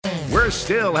we're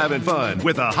still having fun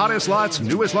with the hottest slots,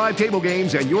 newest live table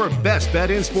games, and your best bet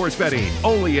in sports betting.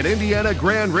 Only at Indiana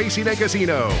Grand Racing and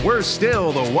Casino. We're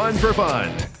still the one for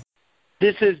fun.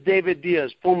 This is David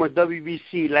Diaz, former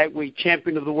WBC lightweight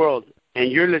champion of the world, and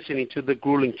you're listening to The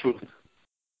Grueling Truth.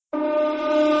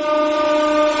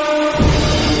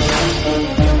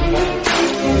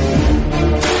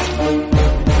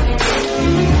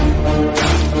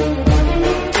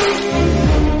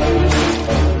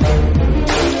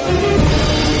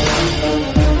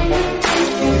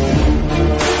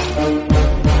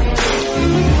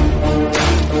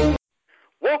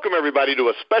 Welcome, everybody, to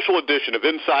a special edition of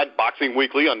Inside Boxing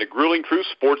Weekly on the Grueling Truth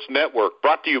Sports Network,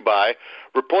 brought to you by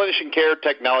Replenishing Care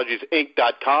Technologies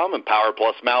Inc.com and Power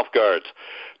Plus Mouthguards.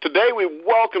 Today, we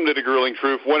welcome to the Grueling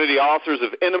Truth one of the authors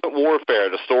of Intimate Warfare,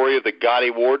 the story of the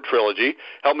Gotti Ward trilogy.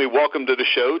 Help me welcome to the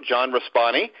show, John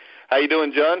Raspanti. How you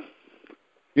doing, John?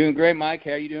 Doing great, Mike.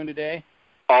 How are you doing today?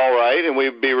 All right, and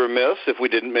we'd be remiss if we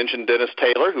didn't mention Dennis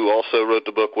Taylor, who also wrote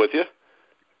the book with you.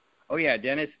 Oh yeah,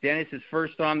 Dennis is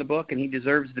first on the book, and he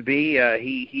deserves to be.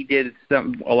 He did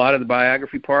a lot of the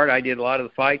biography part. I did a lot of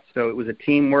the fights, so it was a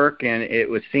teamwork, and it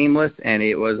was seamless, and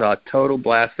it was a total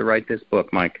blast to write this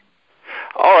book, Mike.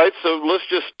 All right, so let's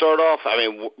just start off. I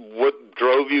mean, what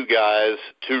drove you guys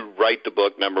to write the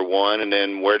book, number one, and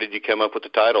then where did you come up with the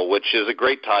title, which is a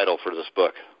great title for this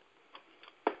book?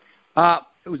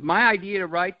 It was my idea to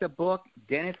write the book.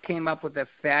 Dennis came up with that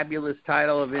fabulous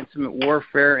title of Intimate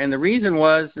Warfare, and the reason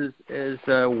is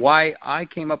why I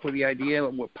came up with the idea.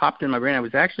 What popped in my brain, I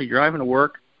was actually driving to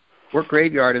work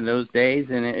graveyard in those days,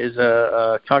 and it is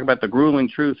talk about the grueling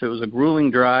truth. It was a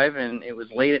grueling drive, and it was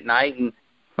late at night, and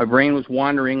my brain was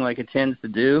wandering like it tends to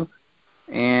do.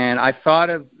 And I thought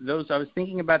of those. I was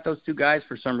thinking about those two guys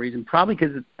for some reason, probably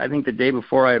because I think the day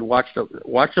before I had watched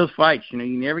those fights. You know,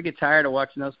 you never get tired of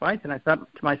watching those fights. And I thought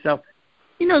to myself,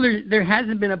 you know, there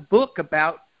hasn't been a book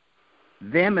about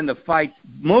them and the fights,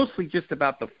 mostly just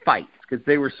about the fights, because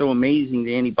they were so amazing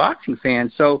to any boxing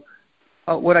fan. So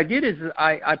what I did is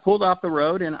I pulled off the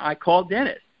road and I called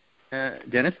Dennis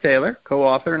Taylor,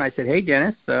 co-author, and I said, hey,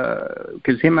 Dennis,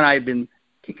 because him and I had been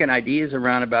kicking ideas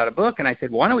around about a book, and I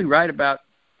said, why don't we write about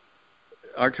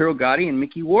Arturo Gotti and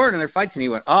Mickey Ward and their fights? And he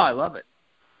went, oh, I love it.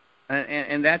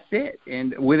 And that's it.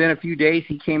 And within a few days,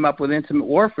 he came up with Intimate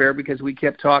Warfare because we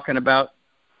kept talking about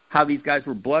how these guys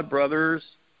were blood brothers,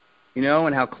 you know,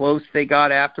 and how close they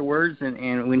got afterwards.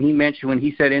 And when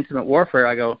he said Intimate Warfare,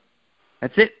 I go,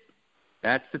 that's it.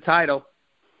 That's the title.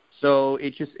 So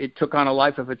it took on a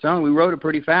life of its own. We wrote it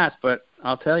pretty fast, but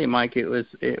I'll tell you, Mike, it was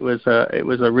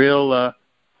a real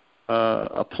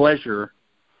a pleasure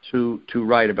to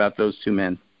write about those two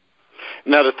men.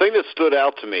 Now, the thing that stood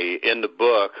out to me in the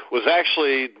book was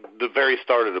actually the very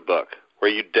start of the book, where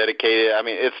you dedicated, I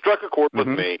mean, it struck a chord with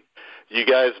me. You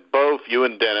guys both, you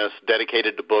and Dennis,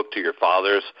 dedicated the book to your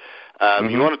fathers.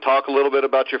 You want to talk a little bit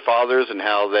about your fathers and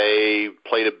how they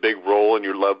played a big role in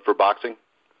your love for boxing?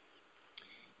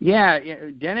 Yeah,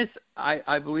 Dennis,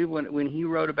 I believe when he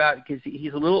wrote about, because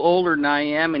he's a little older than I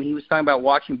am, and he was talking about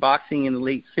watching boxing in the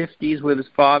late 50s with his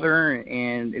father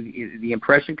and the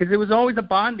impression, because it was always a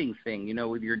bonding thing, you know,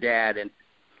 with your dad. And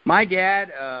my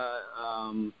dad,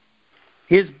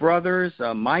 his brothers,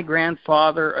 my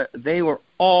grandfather, they were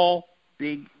all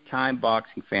big-time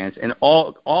boxing fans, and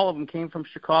all of them came from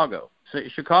Chicago. So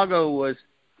Chicago was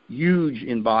huge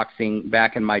in boxing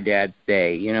back in my dad's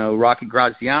day. You know, Rocky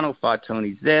Graziano fought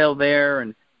Tony Zale there,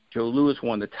 and Joe Louis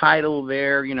won the title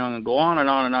there, you know, and go on and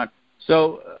on and on.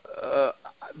 So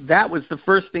that was the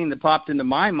first thing that popped into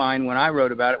my mind when I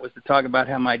wrote about it, was to talk about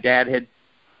how my dad had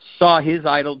saw his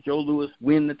idol, Joe Louis,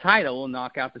 win the title and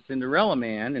knock out the Cinderella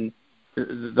Man. And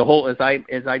the whole, as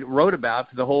I wrote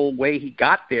about, the whole way he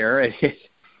got there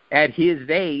at his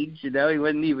age, you know, he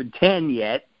wasn't even 10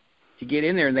 yet, to get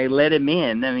in there, and they let him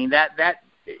in. I mean, that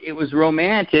it was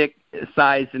romantic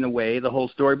sized in a way, the whole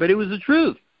story, but it was the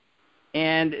truth.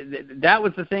 And that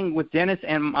was the thing with Dennis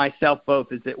and myself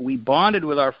both, is that we bonded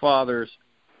with our fathers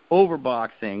over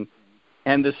boxing,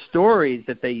 and the stories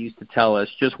that they used to tell us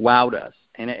just wowed us.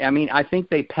 And I mean, I think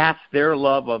they passed their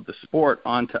love of the sport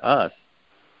on to us,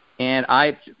 and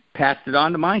I passed it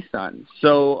on to my son.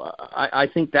 So I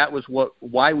think that was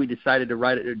why we decided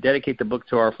to dedicate the book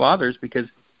to our fathers, because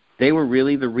they were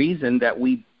really the reason that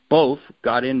we both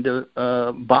got into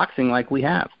boxing like we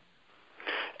have.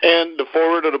 And the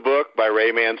foreword of the book by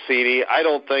Ray Mancini, I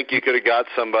don't think you could have got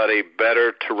somebody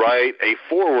better to write a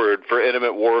foreword for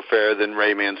Intimate Warfare than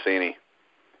Ray Mancini.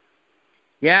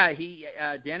 Yeah,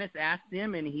 Dennis asked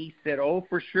him, and he said, "Oh,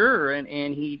 for sure," and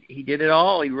he did it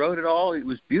all. He wrote it all. It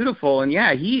was beautiful, and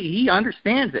yeah, he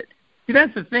understands it. See,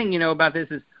 that's the thing, you know, about this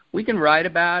is we can write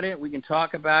about it, we can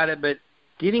talk about it, but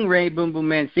getting Ray Boom Boom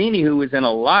Mancini, who was in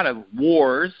a lot of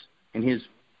wars in his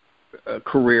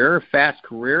fast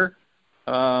career,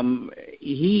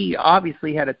 he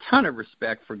obviously had a ton of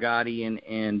respect for Gotti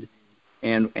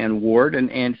and Ward,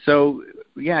 and so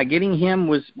yeah, getting him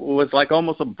was like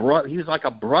almost he was like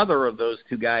a brother of those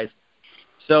two guys.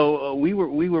 So we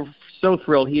were so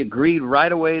thrilled. He agreed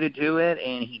right away to do it,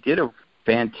 and he did a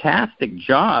fantastic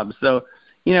job. So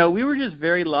we were just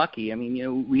very lucky. I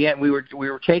mean, we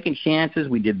were taking chances.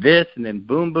 We did this, and then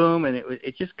boom, boom, and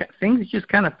things just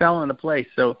kind of fell into place.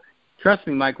 So trust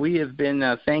me, Mike, we have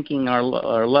been thanking our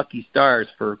lucky stars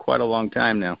for quite a long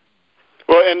time now.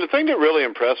 Well, and the thing that really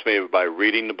impressed me by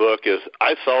reading the book is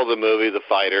I saw the movie The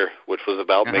Fighter, which was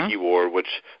about Mickey Ward, which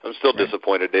I'm still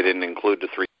disappointed they didn't include the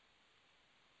 3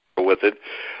 with it.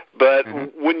 But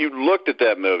when you looked at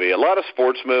that movie, a lot of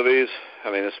sports movies,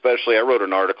 I mean, especially I wrote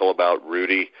an article about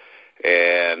Rudy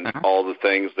and all the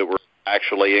things that were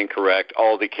actually incorrect,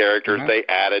 all the characters they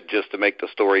added just to make the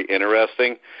story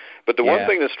interesting. But the one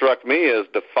thing that struck me is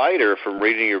The Fighter, from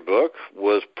reading your book,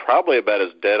 was probably about as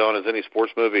dead on as any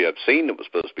sports movie I've seen that was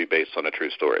supposed to be based on a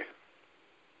true story.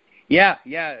 Yeah,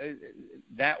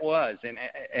 that was. And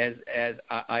as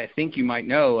I think you might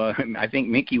know, I think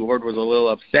Mickey Ward was a little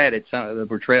upset at some of the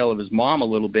portrayal of his mom a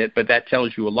little bit, but that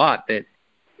tells you a lot that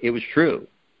it was true.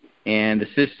 And the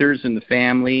sisters and the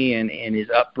family and his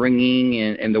upbringing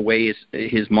and the way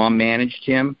his mom managed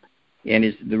him,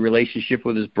 and the relationship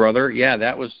with his brother,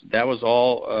 that was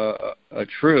all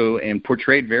true and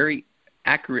portrayed very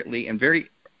accurately and very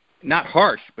not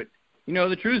harsh, but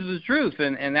the truth is the truth,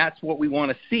 and that's what we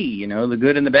want to see, the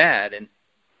good and the bad,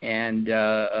 and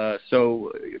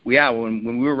so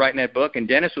when we were writing that book, and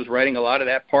Dennis was writing a lot of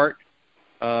that part,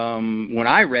 when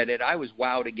I read it, I was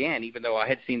wowed again, even though I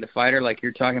had seen The Fighter, like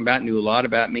you're talking about, knew a lot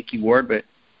about Mickey Ward, but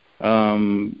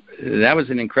that was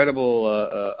an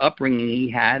incredible upbringing he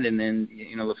had, and then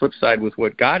the flip side with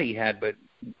what Gotti had. But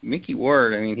Mickey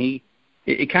Ward, I mean,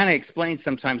 it kind of explains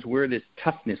sometimes where this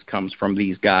toughness comes from.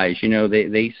 These guys,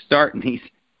 they start in these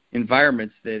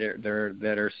environments that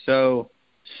are so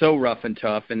rough and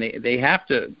tough, and they have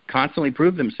to constantly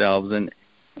prove themselves, and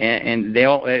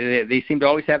they seem to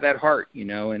always have that heart,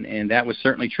 and that was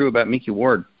certainly true about Mickey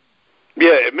Ward.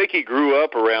 Yeah, Mickey grew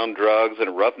up around drugs in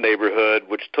a rough neighborhood,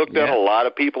 which took down a lot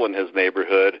of people in his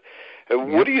neighborhood.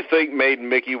 What do you think made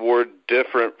Mickey Ward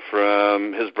different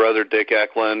from his brother Dick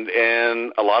Eklund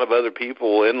and a lot of other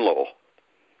people in Lowell,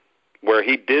 where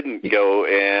he didn't go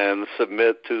and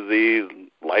submit to the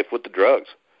life with the drugs?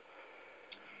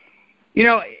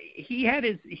 He had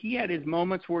his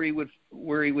moments where he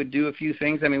would do a few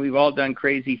things. I mean, we've all done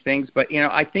crazy things, but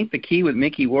I think the key with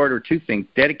Mickey Ward are two things: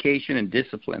 dedication and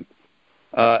discipline.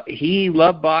 He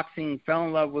loved boxing, fell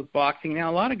in love with boxing. Now,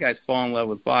 a lot of guys fall in love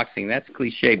with boxing. That's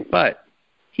cliche, but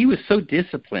he was so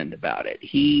disciplined about it.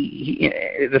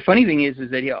 The funny thing is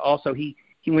that he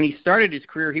when he started his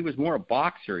career, he was more a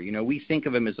boxer. We think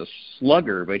of him as a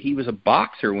slugger, but he was a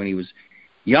boxer when he was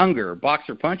younger,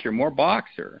 boxer puncher, more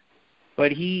boxer.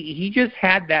 But he just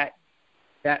had that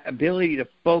ability to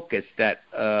focus that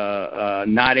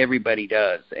not everybody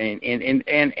does. And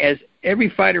as every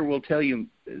fighter will tell you,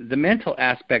 the mental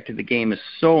aspect of the game is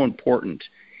so important,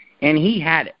 and he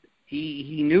had it.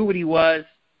 He knew what he was.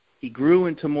 He grew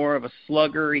into more of a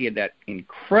slugger. He had that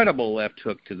incredible left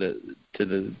hook to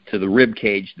the rib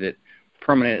cage that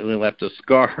permanently left a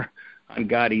scar on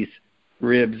Gotti's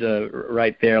ribs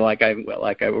right there, like I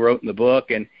wrote in the book.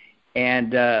 And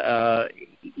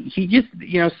he just,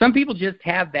 some people just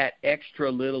have that extra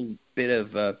little bit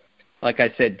of like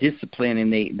I said, discipline,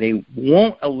 and they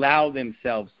won't allow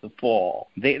themselves to fall.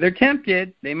 They're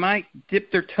tempted. They might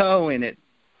dip their toe in it,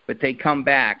 but they come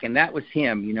back, and that was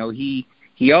him.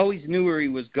 He always knew where he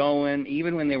was going,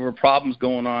 even when there were problems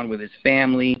going on with his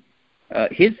family.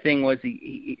 His thing was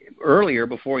earlier,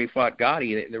 before he fought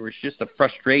Gotti, there was just a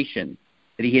frustration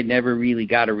that he had never really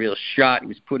got a real shot. He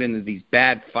was put into these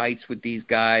bad fights with these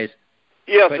guys.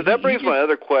 Yeah, so that brings my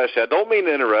other question. I don't mean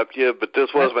to interrupt you, but this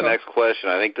was my next question.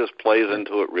 I think this plays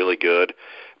into it really good.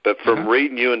 But from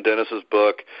reading you and Dennis's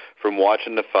book, from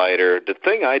watching The Fighter, the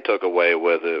thing I took away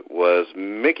with it was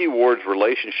Mickey Ward's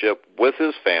relationship with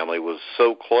his family was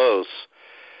so close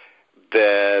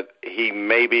that he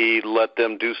maybe let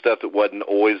them do stuff that wasn't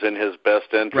always in his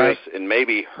best interest and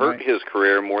maybe hurt his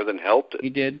career more than helped it. He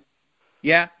did.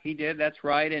 Yeah, he did. That's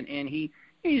right. And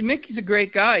Mickey's a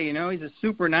great guy, He's a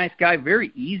super nice guy,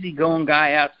 very easygoing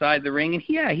guy outside the ring. And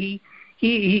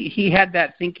he had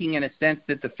that thinking in a sense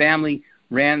that the family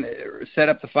set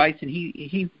up the fights, and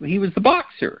he was the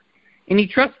boxer, and he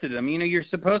trusted them. You're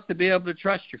supposed to be able to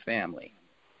trust your family,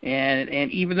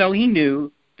 And even though he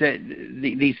knew that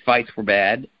these fights were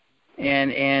bad,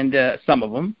 and some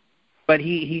of them, but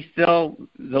he still,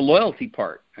 the loyalty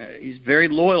part, he's a very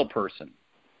loyal person,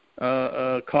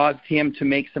 caused him to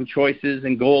make some choices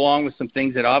and go along with some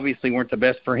things that obviously weren't the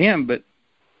best for him, but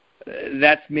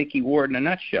that's Mickey Ward in a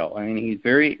nutshell. I mean, he's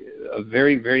a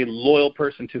very, very loyal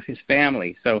person to his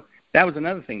family. So that was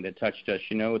another thing that touched us,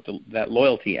 with that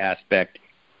loyalty aspect.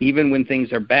 Even when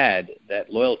things are bad,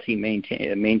 that loyalty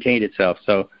maintained itself.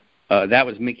 So that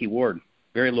was Mickey Ward,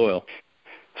 very loyal.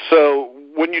 So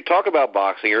when you talk about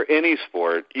boxing or any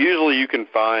sport, usually you can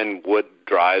find what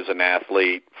drives an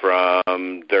athlete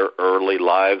from their early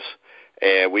lives.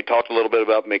 And we talked a little bit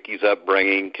about Mickey's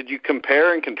upbringing. Could you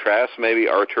compare and contrast maybe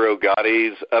Arturo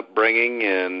Gatti's upbringing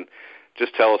and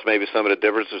just tell us maybe some of the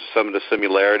differences, some of the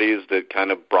similarities that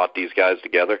kind of brought these guys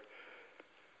together?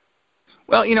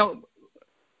 Well,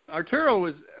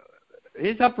 Arturo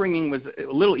his upbringing was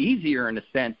a little easier in a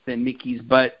sense than Mickey's,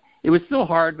 but it was still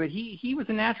hard. But he was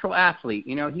a natural athlete.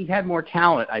 He had more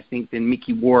talent, I think, than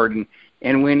Mickey Ward.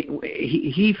 And when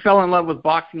he fell in love with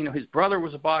boxing, his brother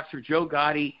was a boxer, Joe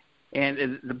Gatti,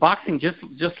 and the boxing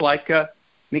just like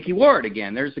Mickey Ward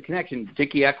again. There's a connection.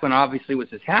 Dickie Eklund obviously was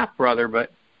his half brother,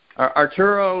 but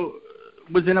Arturo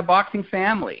was in a boxing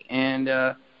family and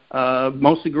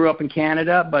mostly grew up in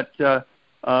Canada, but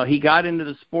he got into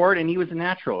the sport and he was a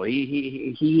natural.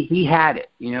 He had it.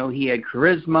 He had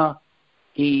charisma.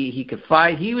 He could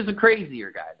fight. He was a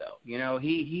crazier guy though.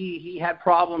 He had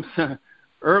problems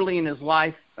early in his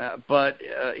life, but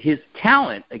his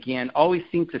talent again always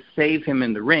seemed to save him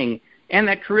in the ring, and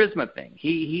that charisma thing.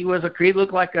 He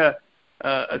looked like a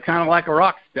kind of like a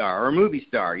rock star or a movie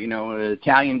star.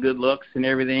 Italian good looks and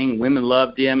everything. Women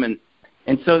loved him,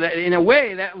 and so that in a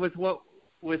way that was what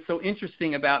was so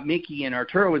interesting about Mickey and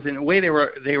Arturo. Was in a way they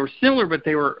were similar, but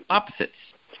they were opposites.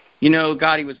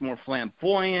 Gotti was more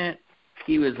flamboyant.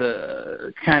 He was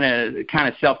kind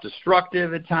of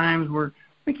self-destructive at times. Where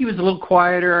Mickey was a little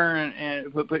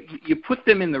quieter, but you put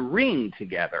them in the ring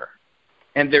together,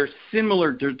 and their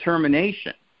similar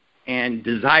determination and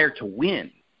desire to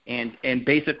win, and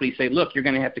basically say, look, you're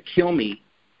going to have to kill me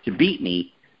to beat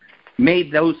me,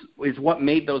 is what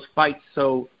made those fights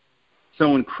so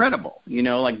incredible.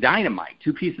 Like dynamite,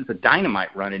 two pieces of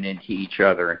dynamite running into each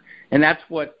other, and that's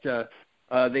what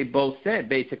they both said.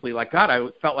 Basically, like, God, I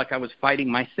felt like I was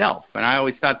fighting myself, and I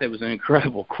always thought that was an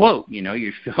incredible quote.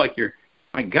 You feel like you're.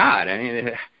 My God, I mean,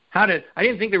 I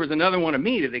didn't think there was another one of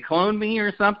me. Did they clone me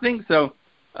or something? So,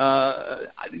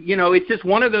 it's just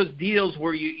one of those deals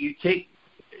where you take,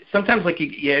 sometimes like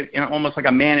almost like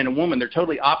a man and a woman, they're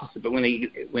totally opposite, but when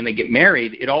they get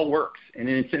married, it all works. And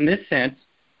it's in this sense,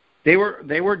 they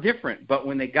were different, but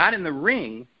when they got in the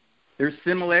ring, there's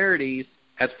similarities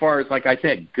as far as, like I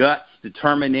said, guts,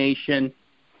 determination,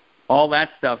 all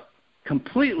that stuff.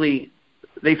 Completely,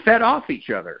 they fed off each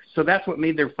other. So that's what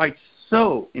made their fights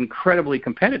so incredibly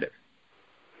competitive.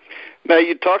 Now,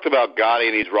 you talked about Gotti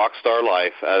and his rock star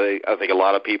life. I think a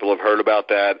lot of people have heard about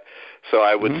that. So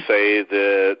I would say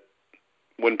that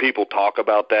when people talk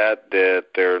about that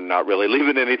they're not really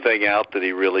leaving anything out, that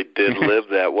he really did live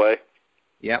that way.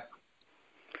 Yep.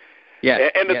 Yeah.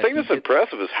 And the thing that's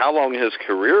impressive is how long his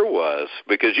career was,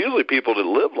 because usually people that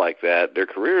live like that, their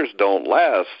careers don't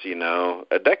last,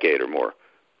 a decade or more.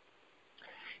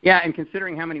 Yeah, and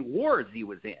considering how many wars he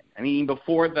was in, I mean,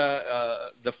 before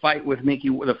the fights with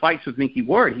Mickey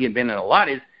Ward, he had been in a lot.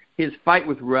 His fight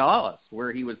with Ruelas,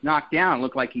 where he was knocked down,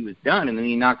 looked like he was done, and then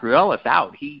he knocked Ruelas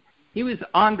out. He was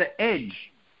on the edge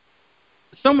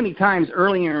so many times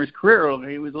early in his career.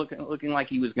 He was looking like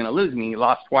he was going to lose. I mean, he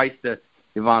lost twice to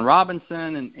Yvonne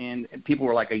Robinson, and people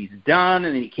were like, oh, he's done,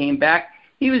 and then he came back.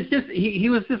 He was just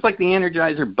like the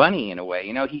Energizer Bunny in a way.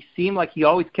 He seemed like he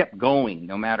always kept going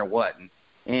no matter what.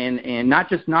 And not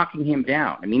just knocking him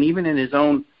down. I mean, even in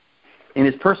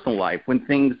his personal life, when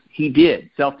things he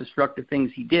did, self-destructive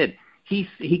things he did,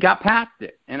 he got past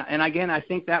it. And again, I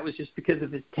think that was just because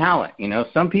of his talent.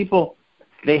 Some people,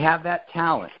 they have that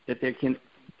talent that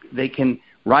they can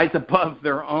rise above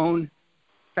their own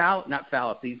not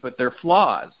fallacies, but their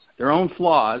own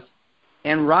flaws,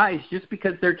 and rise just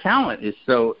because their talent is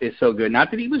so good. Not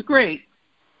that he was great,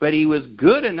 but he was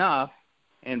good enough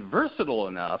and versatile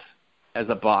enough as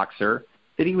a boxer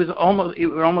that it would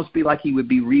almost be like he would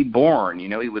be reborn.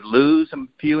 He would lose a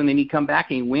few and then he'd come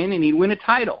back and he'd win a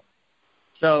title.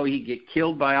 So he'd get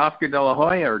killed by Oscar De La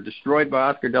Hoya or destroyed by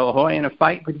Oscar De La Hoya in a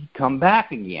fight, but he'd come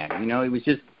back again.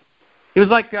 It was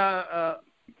like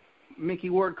Mickey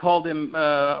Ward called him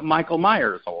Michael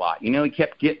Myers a lot. He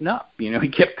kept getting up. He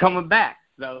kept coming back.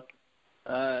 So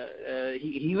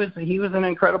he was an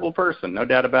incredible person, no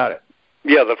doubt about it.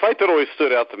 Yeah, the fight that always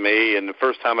stood out to me, and the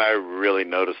first time I really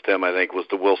noticed him, I think, was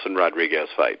the Wilson Rodriguez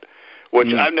fight, which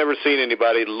I've never seen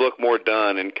anybody look more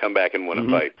done and come back and win a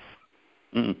fight.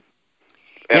 And,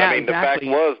 yeah, I mean, exactly.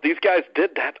 The fact was, these guys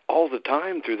did that all the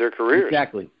time through their careers.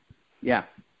 Exactly. Yeah.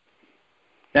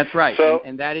 That's right. So,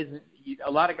 and that isn't –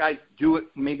 a lot of guys do it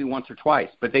maybe once or twice,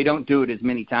 but they don't do it as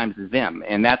many times as them.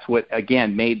 And that's what,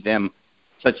 again, made them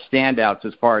such standouts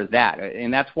as far as that.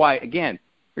 And that's why, again –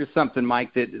 here's something,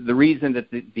 Mike, that the reason that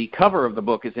the cover of the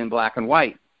book is in black and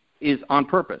white is on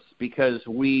purpose, because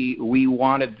we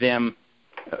wanted them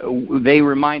they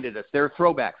reminded us they're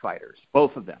throwback fighters,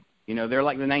 both of them. You know, they're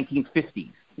like the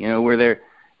 1950s, you know, where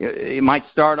it might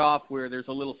start off where there's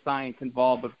a little science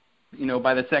involved, but, you know,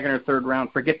 by the second or third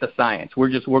round, forget the science.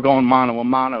 We're going mano a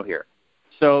mano here.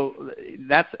 So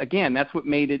that's what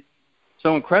made it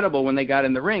so incredible when they got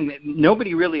in the ring.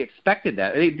 Nobody really expected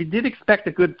that. They did expect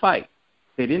a good fight.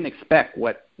 They didn't expect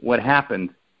what happened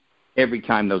every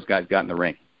time those guys got in the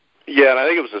ring. Yeah, and I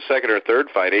think it was the second or third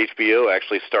fight. HBO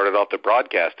actually started off the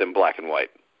broadcast in black and white.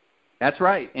 That's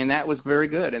right, and that was very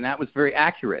good, and that was very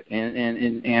accurate,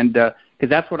 and because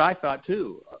that's what I thought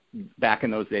too back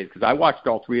in those days. Because I watched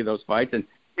all three of those fights, and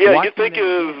yeah, you think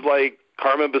of like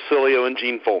Carmen Basilio and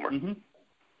Gene Fulmer,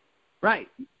 right?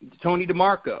 Tony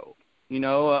DeMarco, you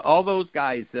know, all those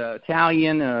guys,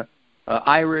 Italian,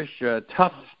 Irish,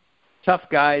 tough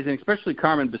guys, and especially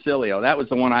Carmen Basilio. That was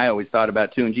the one I always thought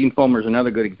about too. And Gene Fulmer's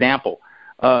another good example.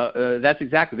 That's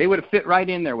exactly. They would have fit right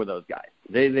in there with those guys.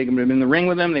 They would have been in the ring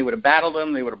with them. They would have battled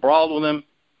them. They would have brawled with them.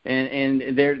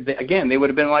 And they would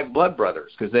have been like blood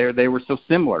brothers because they were so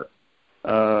similar.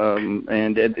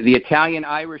 And the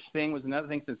Italian-Irish thing was another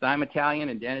thing. Since I'm Italian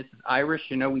and Dennis is Irish,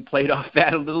 you know, we played off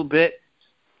that a little bit.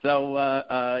 So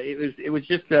it was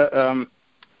just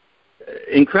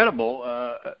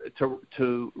incredible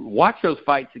to watch those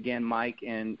fights again, Mike,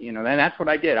 and you know, and that's what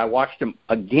I did. I watched them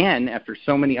again after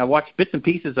so many. I watched bits and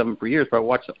pieces of them for years, but I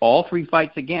watched all three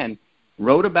fights again.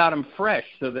 Wrote about them fresh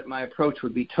so that my approach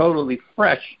would be totally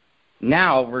fresh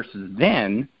now versus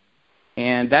then,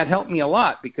 and that helped me a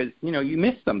lot because you know you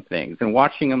miss some things, and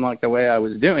watching them like the way I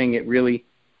was doing, it really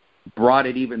brought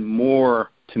it even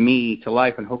more to me to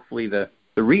life, and hopefully the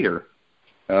reader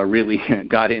really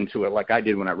got into it like I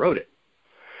did when I wrote it.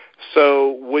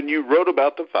 So when you wrote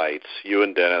about the fights, you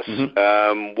and Dennis,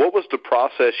 what was the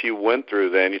process you went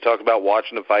through then? You talked about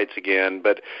watching the fights again,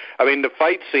 but, I mean, the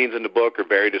fight scenes in the book are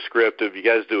very descriptive. You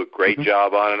guys do a great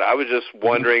job on it. I was just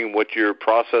wondering what your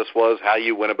process was, how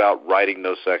you went about writing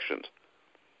those sections.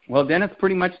 Well, Dennis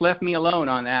pretty much left me alone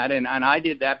on that, and I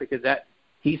did that because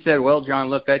he said, well, John,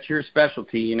 look, that's your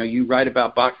specialty. You know, you write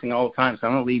about boxing all the time, so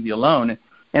I'm going to leave you alone.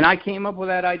 And I came up with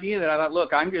that idea that I thought,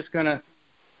 look, I'm just going to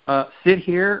sit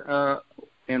here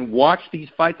and watch these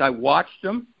fights. I watched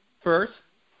them first,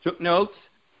 took notes,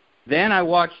 then I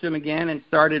watched them again and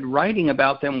started writing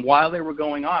about them while they were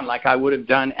going on, like I would have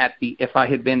done if I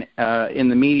had been in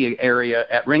the media area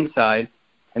at ringside.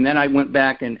 And then I went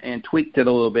back and tweaked it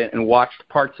a little bit and watched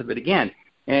parts of it again.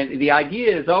 And the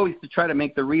idea is always to try to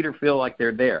make the reader feel like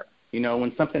they're there. You know,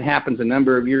 when something happens a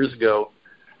number of years ago,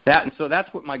 and so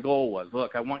that's what my goal was.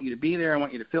 Look, I want you to be there. I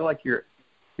want you to feel like you're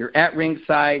at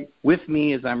ringside with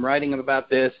me as I'm writing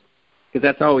about this, because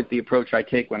that's always the approach I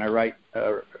take when I write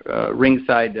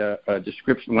ringside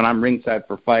description, when I'm ringside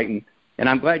for fighting. And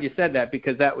I'm glad you said that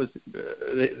because that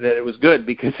it was good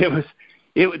because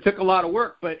it took a lot of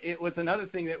work, but it was another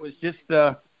thing that was just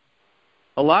a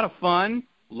lot of fun,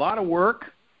 a lot of work,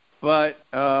 but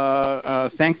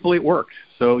thankfully it worked.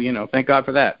 So, you know, thank God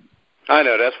for that. I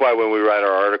know. That's why when we write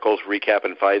our articles,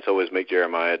 recapping fights, always make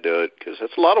Jeremiah do it because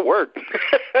it's a lot of work.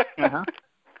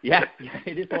 Yeah,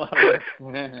 it is a lot of work.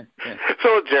 So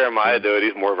let Jeremiah do it.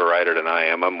 He's more of a writer than I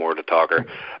am. I'm more of a talker.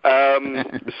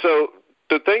 So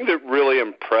the thing that really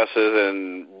impresses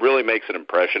and really makes an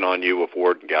impression on you with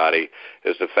Ward and Gotti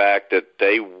is the fact that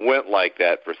they went like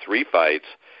that for 3 fights,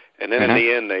 and then in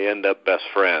the end, they end up best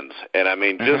friends. And, I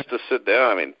mean, just to sit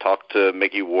down, talk to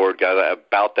Mickey Ward, guys,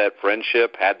 about that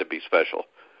friendship had to be special.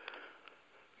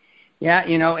 Yeah,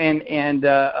 you know, and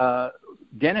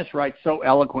Dennis writes so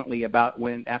eloquently about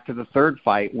when, after the third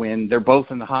fight, when they're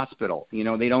both in the hospital, you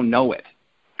know, they don't know it.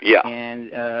 Yeah.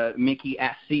 And Mickey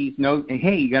sees,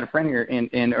 hey, you got a friend here,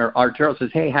 and Arturo says,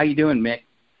 hey, how you doing, Mick?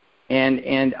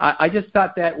 And I just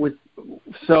thought that was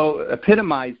so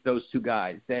epitomized those two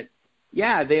guys that,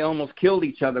 yeah, they almost killed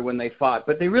each other when they fought,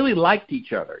 but they really liked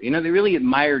each other. You know, they really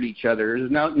admired each other.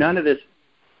 There's none of this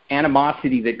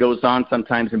animosity that goes on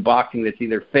sometimes in boxing that's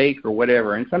either fake or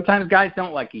whatever. And sometimes guys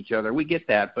don't like each other. We get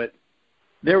that. But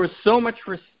there was so much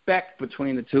respect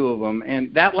between the two of them.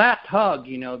 And that last hug,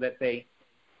 you know, that they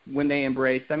when they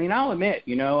embraced. I mean, I'll admit,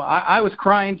 I was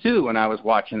crying too when I was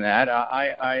watching that.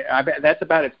 I bet that's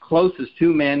about as close as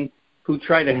two men who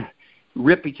try to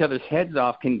rip each other's heads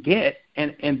off can get,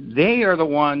 and they are the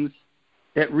ones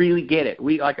that really get it.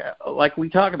 We like we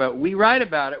talk about, we write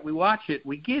about it, we watch it,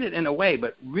 we get it in a way,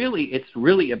 but really it's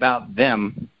really about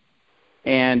them.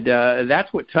 And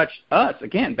that's what touched us.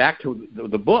 Again, back to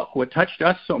the book, what touched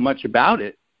us so much about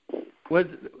it was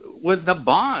the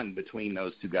bond between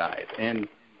those two guys. And,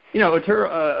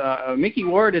 Mickey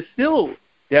Ward is still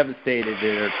devastated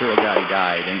that Arturo Gatti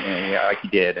died, and like he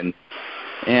did. And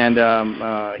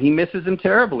he misses him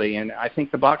terribly, and I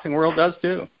think the boxing world does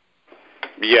too.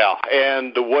 Yeah,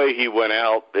 and the way he went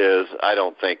out is, I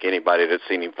don't think anybody that's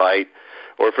seen him fight,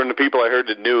 or from the people I heard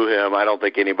that knew him, I don't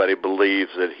think anybody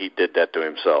believes that he did that to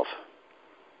himself.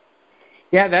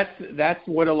 Yeah, that's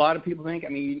what a lot of people think. I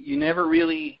mean, you never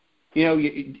really,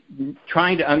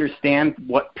 trying to understand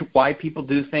why people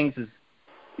do things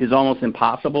is almost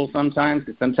impossible sometimes.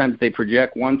 Sometimes they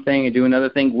project one thing and do another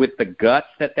thing with the guts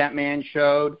that man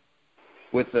showed,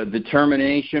 with the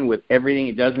determination, with everything.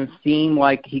 It doesn't seem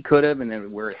like he could have, and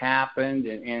then where it happened.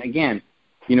 And again,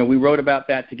 we wrote about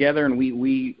that together, and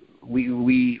we'll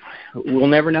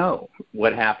never know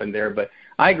what happened there. But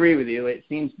I agree with you. It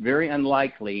seems very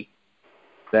unlikely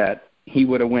that he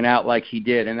would have went out like he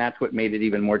did, and that's what made it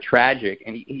even more tragic.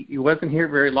 And he wasn't here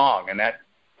very long, and that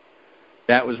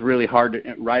was really hard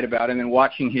to write about. And then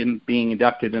watching him being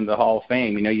inducted into the Hall of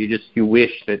Fame, you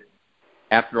wish that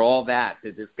after all that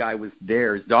this guy was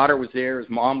there. His daughter was there. His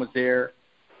mom was there.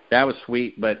 That was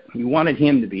sweet, but you wanted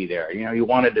him to be there. You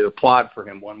wanted to applaud for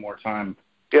him one more time.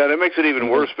 Yeah, that makes it even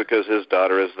worse because his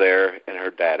daughter is there and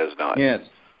her dad is not. Yes.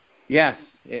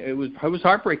 It was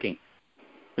heartbreaking.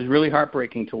 It was really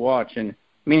heartbreaking to watch, and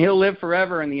I mean, he'll live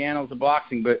forever in the annals of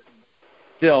boxing. But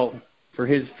still, for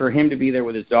him to be there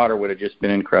with his daughter would have just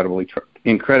been incredibly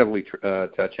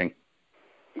touching.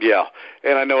 Yeah,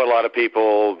 and I know a lot of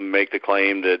people make the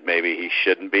claim that maybe he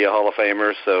shouldn't be a Hall of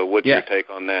Famer. So, what's your take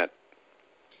on that?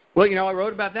 Well, I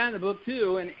wrote about that in the book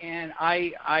too, and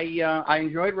I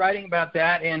enjoyed writing about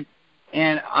that, and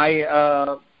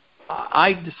I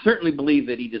certainly believe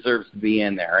that he deserves to be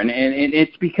in there, and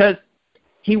it's because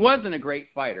he wasn't a great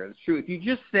fighter. It's true. If you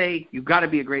just say you've got to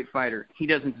be a great fighter, he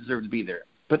doesn't deserve to be there.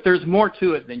 But there's more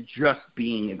to it than just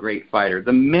being a great fighter.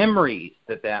 The memories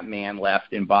that man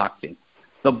left in boxing,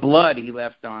 the blood he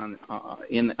left on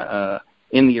in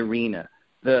the arena,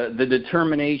 the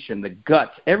determination, the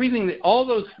guts, everything, all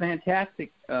those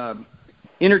fantastic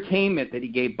entertainment that he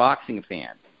gave boxing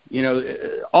fans.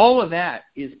 All of that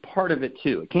is part of it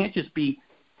too. It can't just be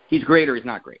he's great or he's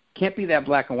not great. It can't be that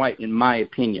black and white, in my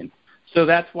opinion. So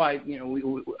that's why,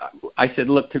 I said,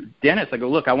 look, to Dennis, I go,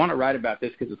 look, I want to write about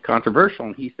this because it's controversial.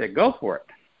 And he said, go for it.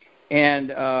 And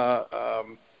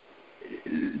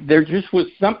there just was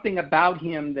something about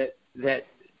him that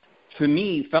to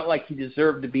me felt like he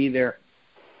deserved to be there.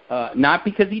 Not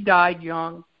because he died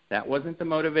young. That wasn't the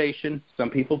motivation. Some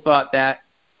people thought that.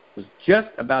 It was just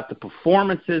about the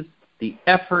performances, the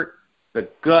effort, the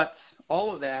guts,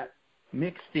 all of that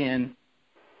mixed in.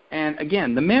 And,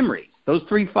 again, the memories, those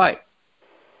 3 fights.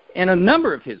 And a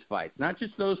number of his fights, not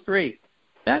just those 3.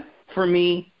 That, for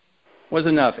me, was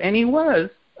enough. And he was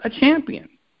a champion.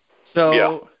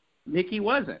 So Mickey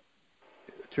wasn't.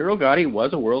 Arturo Gatti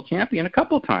was a world champion a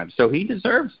couple of times, so he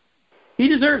deserves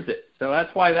it. So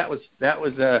that's why that was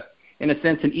in a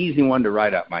sense, an easy one to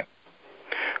write up, Mike.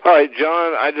 All right,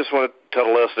 John, I just want to tell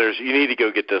the listeners, you need to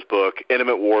go get this book,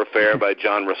 Intimate Warfare by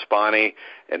John Raspanti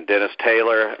and Dennis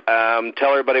Taylor.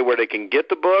 Tell everybody where they can get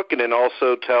the book, and then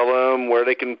also tell them where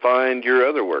they can find your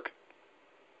other work.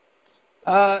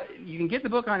 You can get the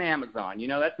book on Amazon.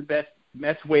 That's the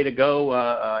best way to go.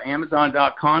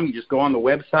 Amazon.com. You just go on the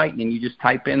website, and you just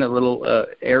type in a little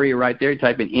area right there. You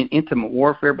type in Intimate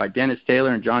Warfare by Dennis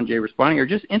Taylor and John J. Raspanti, or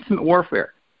just Intimate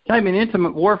Warfare. Type in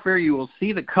Intimate Warfare. You will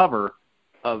see the cover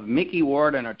of Mickey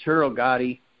Ward and Arturo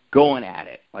Gatti going at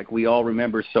it, like we all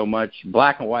remember so much.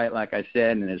 Black and white, like I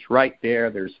said, and it's right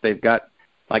there. They've got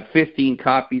like 15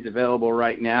 copies available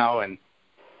right now, and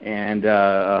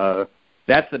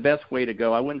that's the best way to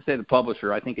go. I wouldn't say the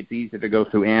publisher. I think it's easier to go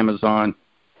through Amazon.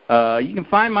 You can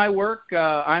find my work.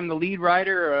 I'm the lead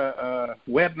writer,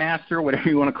 webmaster, whatever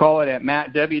you want to call it, at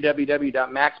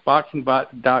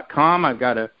www.maxboxing.com. I've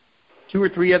got 2 or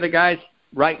 3 other guys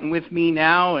writing with me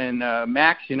now, and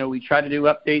Max, we try to do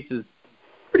updates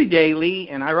pretty daily,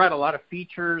 and I write a lot of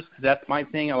features. That's my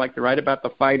thing. I like to write about the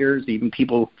fighters, even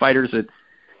fighters that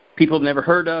people have never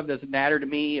heard of. Doesn't matter to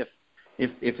me. If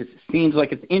it seems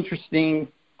like it's interesting,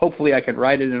 hopefully I could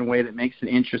write it in a way that makes it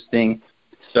interesting.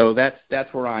 So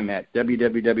that's where I'm at,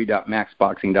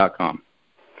 www.maxboxing.com.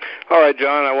 All right,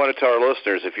 John, I want to tell our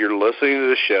listeners, if you're listening to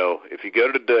the show, if you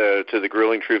go to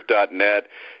thegruelingtruth.net,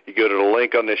 you go to the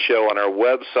link on this show on our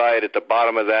website. At the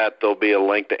bottom of that, there'll be a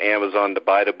link to Amazon to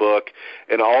buy the book.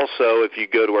 And also, if you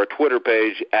go to our Twitter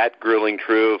page,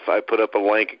 @GruelingTruth, I put up a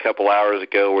link a couple hours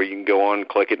ago where you can go on,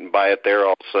 click it, and buy it there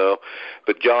also.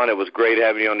 But, John, it was great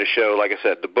having you on the show. Like I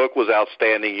said, the book was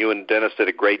outstanding. You and Dennis did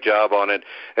a great job on it.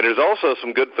 And there's also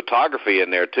some good photography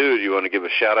in there, too. Do you want to give a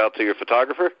shout-out to your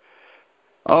photographer?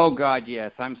 Oh, God,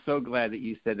 yes. I'm so glad that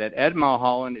you said that. Ed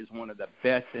Mulholland is one of the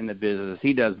best in the business.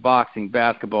 He does boxing,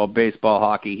 basketball, baseball,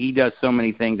 hockey. He does so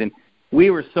many things, and we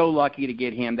were so lucky to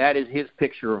get him. That is his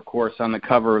picture, of course, on the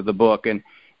cover of the book, and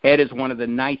Ed is one of the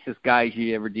nicest guys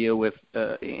you ever deal with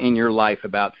in your life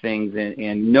about things,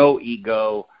 and no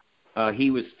ego.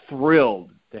 He was thrilled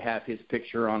to have his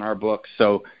picture on our book.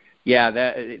 So, yeah,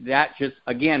 that just,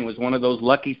 again, was one of those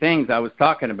lucky things I was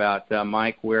talking about,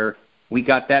 Mike, where we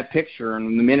got that picture,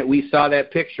 and the minute we saw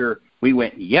that picture, we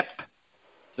went, yep.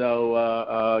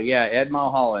 So, yeah, Ed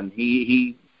Mulholland,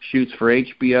 he shoots for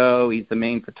HBO. He's the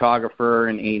main photographer,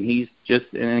 and he's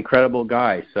just an incredible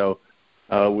guy. So,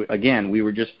 again, we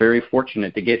were just very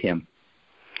fortunate to get him.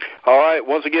 All right.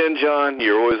 Once again, John,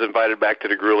 you're always invited back to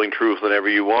the Grueling Truth whenever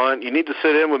you want. You need to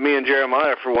sit in with me and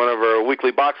Jeremiah for one of our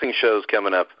weekly boxing shows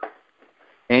coming up.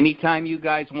 Anytime you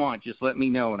guys want, just let me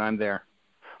know, and I'm there.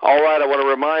 All right, I want to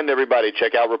remind everybody,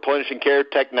 check out Replenishing Care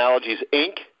Technologies,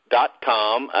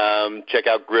 Inc.com. Check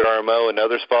out GridRMO,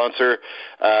 another sponsor,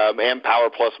 and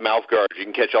Power Plus Mouthguard. You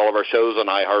can catch all of our shows on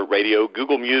iHeartRadio,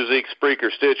 Google Music,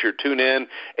 Spreaker, Stitcher, TuneIn.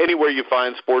 Anywhere you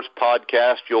find sports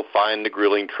podcasts, you'll find The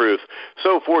Grueling Truth.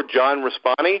 So for John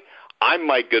Raspanti, I'm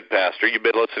Mike Goodpaster. You've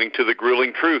been listening to The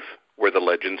Grueling Truth, where the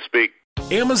legends speak.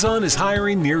 Amazon is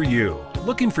hiring near you,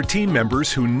 looking for team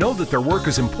members who know that their work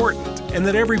is important and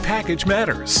that every package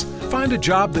matters. Find a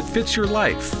job that fits your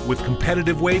life with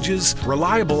competitive wages,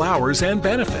 reliable hours, and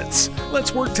benefits.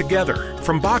 Let's work together,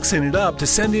 from boxing it up to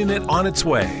sending it on its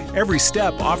way. Every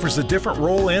step offers a different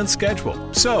role and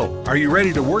schedule. So, are you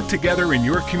ready to work together in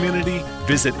your community?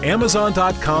 Visit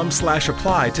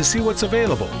Amazon.com/apply to see what's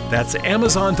available. That's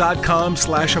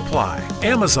Amazon.com/apply.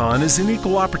 Amazon is an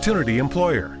equal opportunity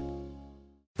employer.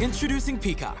 Introducing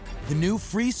Peacock, the new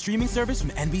free streaming service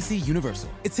from NBC Universal.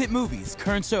 It's hit movies,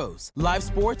 current shows, live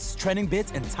sports, trending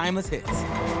bits, and timeless hits.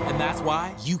 And that's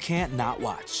why you can't not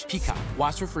watch. Peacock.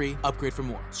 Watch for free. Upgrade for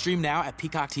more. Stream now at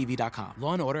peacocktv.com.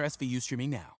 Law & Order SVU streaming now.